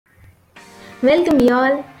Welcome,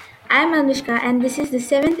 y'all. I'm Anushka, and this is the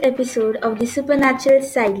seventh episode of the Supernatural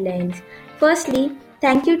Sidelines. Firstly,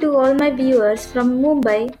 thank you to all my viewers from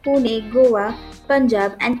Mumbai, Pune, Goa,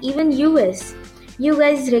 Punjab, and even US. You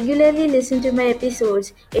guys regularly listen to my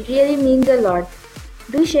episodes. It really means a lot.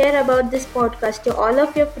 Do share about this podcast to all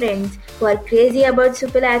of your friends who are crazy about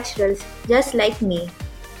supernaturals, just like me.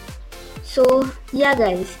 So, yeah,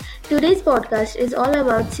 guys, today's podcast is all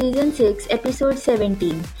about season 6, episode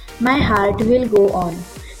 17. My heart will go on.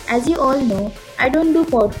 As you all know, I don't do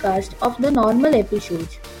podcast of the normal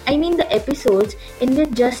episodes. I mean the episodes in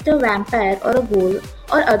which just a vampire or a ghoul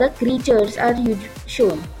or other creatures are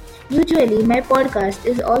shown. Usually, my podcast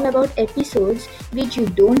is all about episodes which you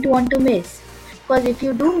don't want to miss. Because if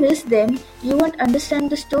you do miss them, you won't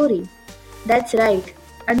understand the story. That's right.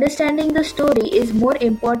 Understanding the story is more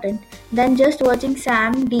important than just watching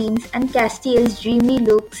Sam, Dean's, and Castiel's dreamy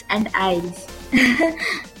looks and eyes.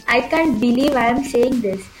 I can't believe I am saying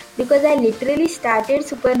this because I literally started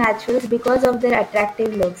Supernaturals because of their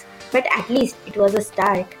attractive looks, but at least it was a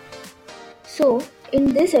start. So,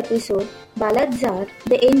 in this episode, Balathazar,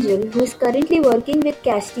 the angel who is currently working with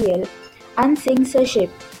Castiel, unsinks a ship.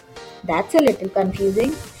 That's a little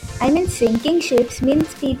confusing. I mean, sinking ships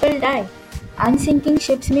means people die. Unsinking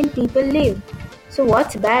ships mean people live. So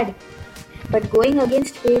what's bad? But going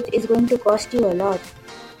against fate is going to cost you a lot.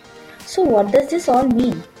 So what does this all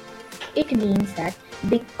mean? It means that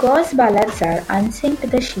because Balathazar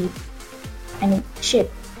unsinked the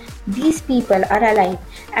ship, these people are alive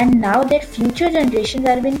and now their future generations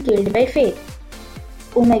are being killed by fate.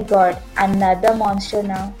 Oh my god, another monster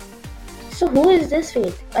now. So who is this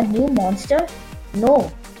Fate? A new monster?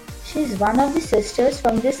 No. She is one of the sisters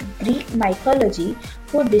from this Greek mythology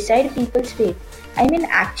who decide people's fate. I mean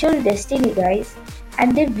actual destiny, guys.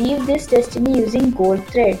 And they weave this destiny using gold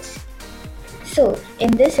threads. So,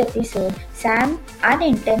 in this episode, Sam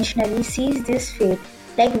unintentionally sees this fate.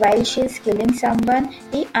 Like while she is killing someone,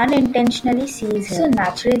 he unintentionally sees her. So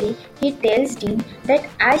naturally, he tells Dean that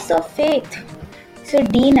I saw fate. So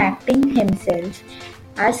Dean, acting himself,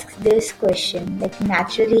 asks this question. Like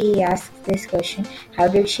naturally he asks this question, how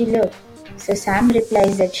did she look? So Sam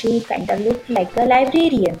replies that she kind of looked like a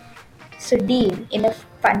librarian. So Dean, in a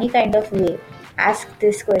funny kind of way, asks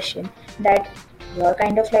this question, that your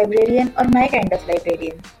kind of librarian or my kind of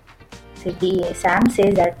librarian? So Sam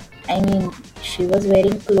says that, I mean, she was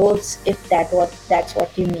wearing clothes, if that's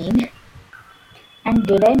what you mean. And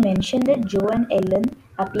did I mention that Joe and Ellen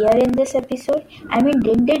appear in this episode? I mean,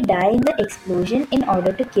 didn't they die in the explosion in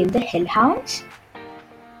order to kill the hellhounds?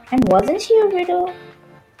 And wasn't she a widow?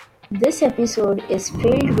 This episode is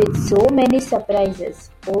filled with so many surprises.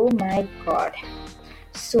 Oh my god.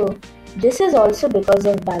 So, this is also because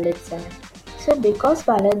of Balathazar. So, because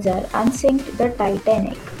Balathazar unsinked the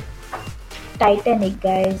Titanic,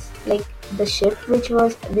 guys, like the ship which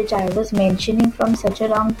I was mentioning from such a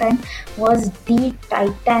long time was the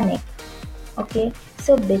Titanic. Okay,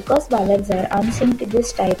 so because Balathazar unsinked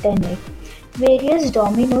this Titanic, various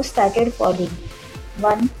dominoes started falling.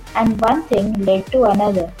 One thing led to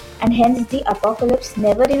another, and hence the apocalypse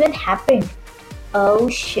never even happened. Oh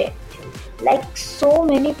shit! Like so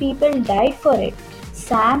many people died for it.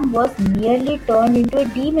 Sam was nearly turned into a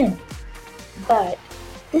demon. But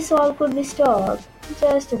this all could be stopped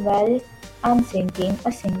just while unsinking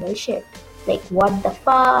a single ship. Like what the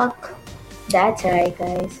fuck? That's right,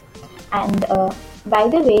 guys. And by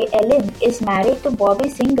the way, Ellen is married to Bobby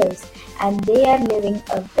Singles and they are living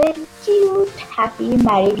a very cute, happy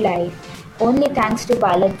married life. Only thanks to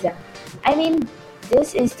Balathazar. I mean,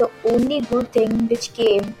 this is the only good thing which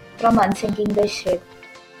came from unsinking the ship.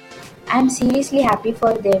 I'm seriously happy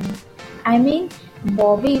for them. I mean,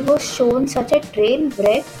 Bobby was shown such a train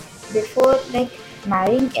wreck before like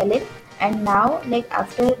marrying Ellen, and now like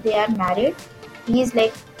after they are married, he is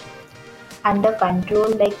like under control.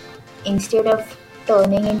 Like instead of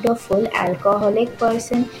turning into a full alcoholic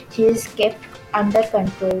person, he is kept under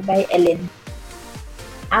control by Ellen.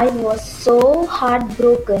 I was so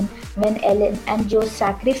heartbroken when Ellen and Joe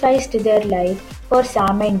sacrificed their life for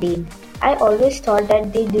Sam and Dean. I always thought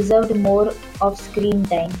that they deserved more of screen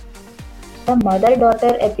time. The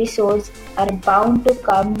mother-daughter episodes are bound to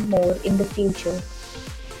come more in the future.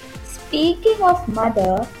 Speaking of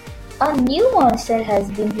mother, a new monster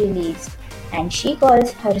has been released and she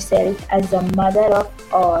calls herself as the mother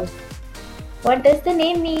of all. What does the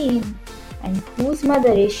name mean? And whose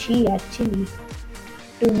mother is she actually?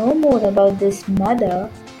 To know more about this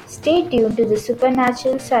mother, stay tuned to the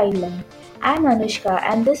Supernatural Sideline. I'm Anushka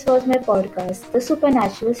and this was my podcast, The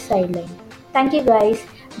Supernatural Sideline. Thank you guys.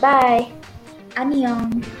 Bye.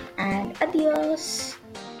 Annyeong and adios.